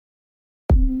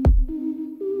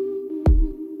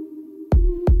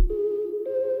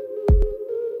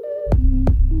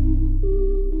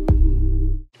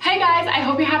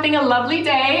having a lovely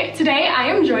day. Today I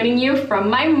am joining you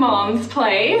from my mom's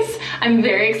place. I'm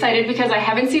very excited because I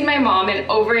haven't seen my mom in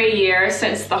over a year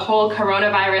since the whole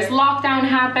coronavirus lockdown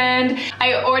happened.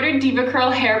 I ordered Deva Curl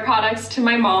hair products to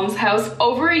my mom's house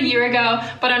over a year ago,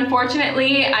 but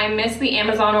unfortunately I missed the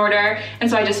Amazon order, and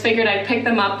so I just figured I'd pick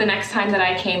them up the next time that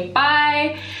I came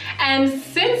by. And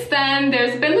since then,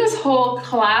 there's been this whole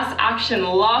class action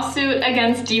lawsuit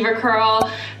against Deva Curl.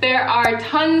 There are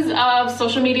tons of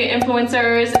social media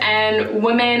influencers and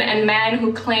women and men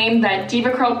who claim that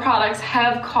Deva Curl products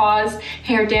have caused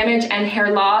hair damage and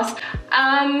hair loss.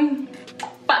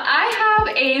 But I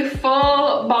have a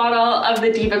full bottle of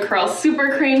the Deva Curl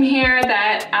Supercream here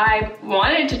that I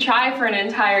wanted to try for an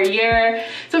entire year.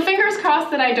 So fingers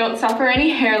crossed that I don't suffer any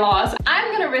hair loss.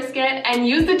 I'm gonna risk it and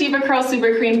use the Deva Curl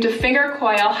Supercream to finger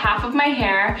coil half of my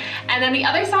hair. And then the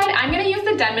other side, I'm gonna use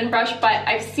the Denman brush, but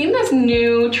I've seen this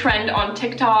new trend on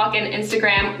TikTok and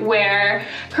Instagram where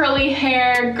curly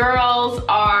hair girls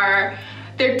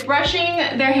they're brushing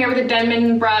their hair with a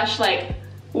Denman brush, like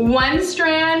one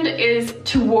strand is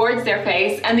towards their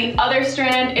face and the other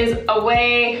strand is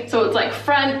away, so it's like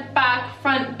front,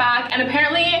 back, and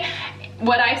apparently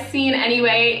what I've seen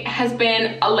anyway has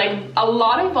been a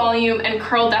lot of volume and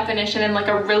curl definition and like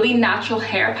a really natural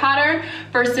hair pattern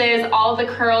versus all the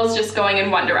curls just going in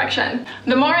one direction.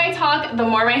 The more I talk, the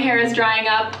more my hair is drying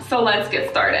up, so let's get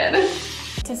started.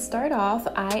 To start off,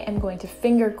 I am going to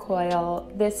finger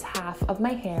coil this half of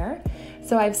my hair.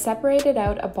 So I've separated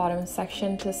out a bottom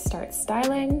section to start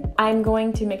styling. I'm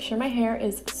going to make sure my hair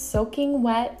is soaking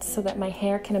wet so that my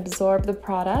hair can absorb the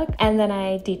product, and then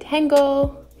I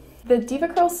detangle. The Deva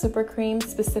Curl Supercream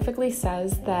specifically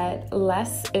says that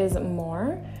less is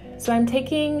more. So I'm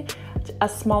taking a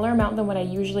smaller amount than what I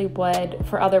usually would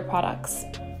for other products.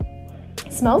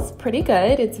 It smells pretty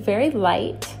good. It's very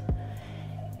light.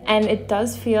 And it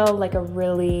does feel like a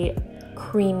really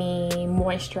creamy,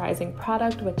 moisturizing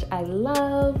product, which I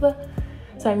love.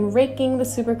 So I'm raking the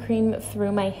super cream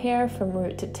through my hair from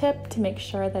root to tip to make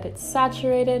sure that it's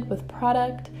saturated with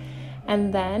product.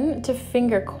 And then to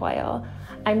finger coil,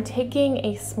 I'm taking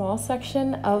a small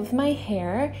section of my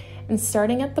hair and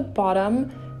starting at the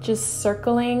bottom, just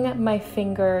circling my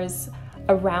fingers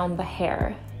around the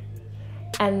hair.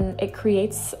 And it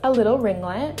creates a little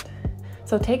ringlet.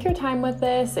 So take your time with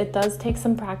this. It does take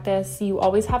some practice. You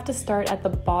always have to start at the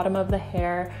bottom of the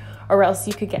hair or else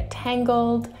you could get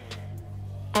tangled.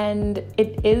 And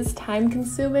it is time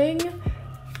consuming.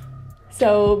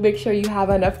 So make sure you have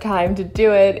enough time to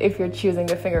do it if you're choosing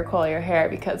to finger coil your hair,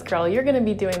 because girl, you're gonna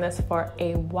be doing this for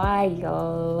a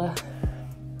while.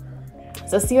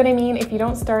 So see what I mean? If you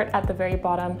don't start at the very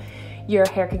bottom, your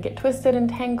hair can get twisted and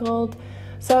tangled.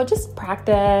 So just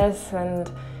practice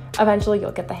and eventually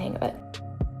you'll get the hang of it.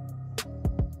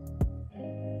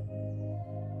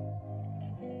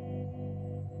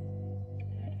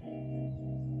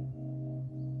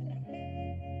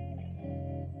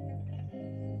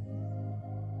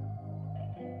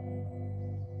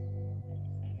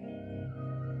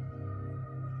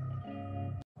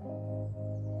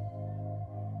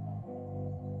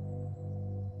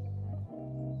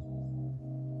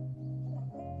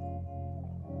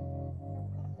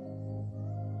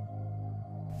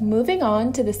 Moving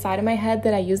on to the side of my head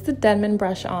that I use the Denman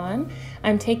brush on,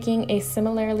 I'm taking a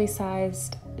similarly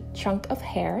sized chunk of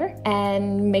hair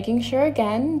and making sure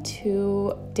again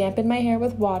to dampen my hair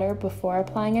with water before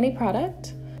applying any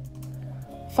product.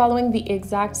 Following the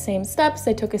exact same steps,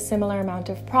 I took a similar amount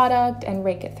of product and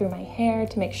rake it through my hair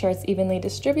to make sure it's evenly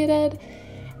distributed.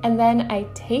 And then I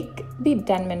take the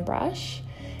Denman brush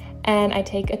and I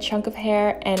take a chunk of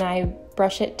hair and I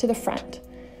brush it to the front.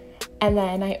 And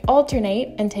then I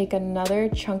alternate and take another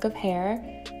chunk of hair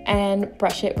and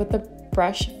brush it with the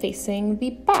brush facing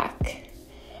the back.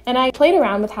 And I played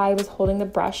around with how I was holding the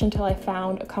brush until I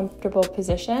found a comfortable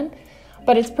position,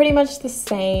 but it's pretty much the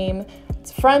same.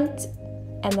 It's front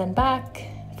and then back,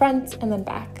 front and then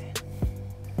back.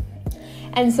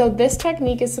 And so this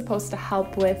technique is supposed to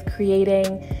help with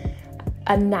creating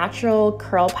a natural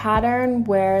curl pattern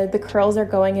where the curls are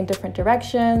going in different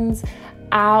directions.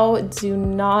 Ow, do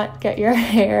not get your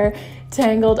hair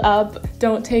tangled up.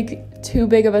 Don't take too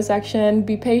big of a section.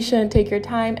 Be patient, take your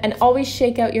time, and always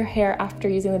shake out your hair after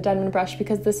using the Denman brush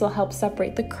because this will help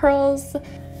separate the curls.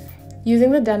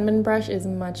 Using the Denman brush is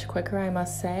much quicker, I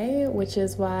must say, which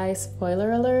is why,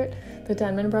 spoiler alert, the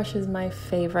Denman brush is my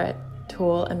favorite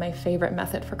tool and my favorite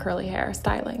method for curly hair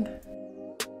styling.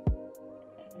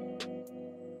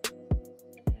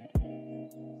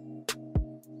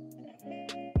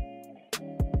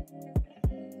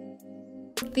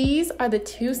 These are the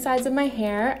two sides of my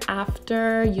hair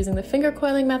after using the finger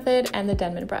coiling method and the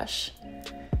Denman brush.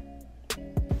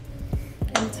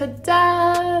 And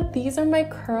ta-da! These are my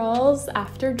curls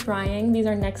after drying. These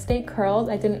are next day curls.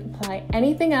 I didn't apply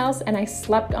anything else and I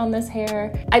slept on this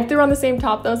hair. I threw on the same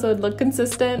top though so it would look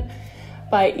consistent.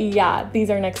 But yeah,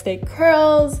 these are next day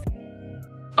curls.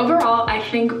 Overall, I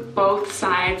think both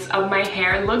sides of my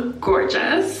hair look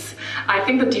gorgeous. I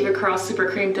think the Deva Curl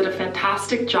Supercream did a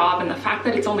fantastic job, and the fact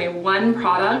that it's only one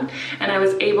product and I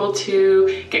was able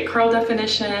to get curl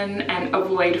definition and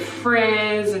avoid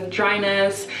frizz and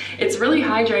dryness, it's really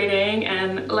hydrating,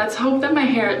 and let's hope that my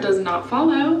hair does not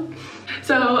fall out.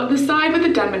 So the side with the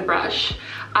Denman brush,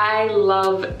 I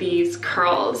love these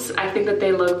curls. I think that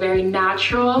they look very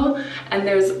natural and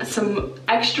there's some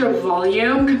extra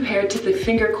volume compared to the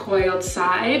finger coiled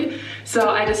side. So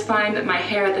I just find that my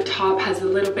hair at the top has a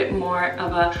little bit more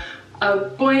of a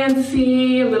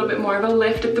buoyancy, a little bit more of a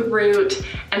lift at the root,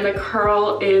 and the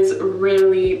curl is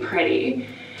really pretty.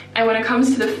 And when it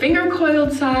comes to the finger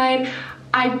coiled side,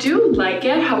 I do like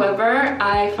it. However,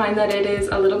 I find that it is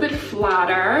a little bit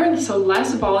flatter, so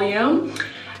less volume.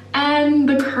 And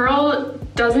the curl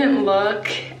doesn't look,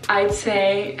 I'd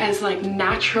say, as like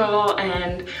natural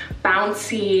and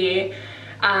bouncy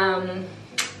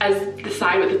as the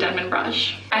side with the Denman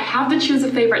brush. I have to choose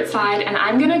a favorite side, and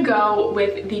I'm gonna go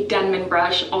with the Denman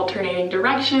brush alternating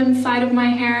direction side of my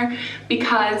hair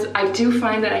because I do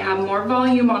find that I have more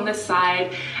volume on this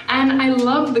side, and I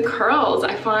love the curls.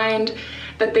 I find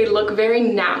that they look very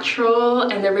natural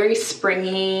and they're very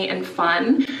springy and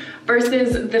fun.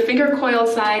 Versus the finger coil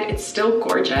side, it's still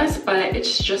gorgeous, but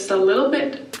it's just a little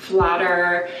bit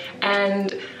flatter.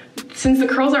 And since the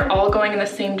curls are all going in the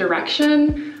same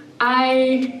direction,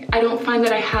 I don't find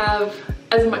that I have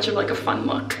as much of like a fun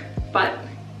look. But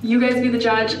you guys be the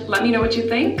judge, let me know what you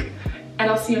think,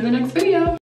 and I'll see you in the next video.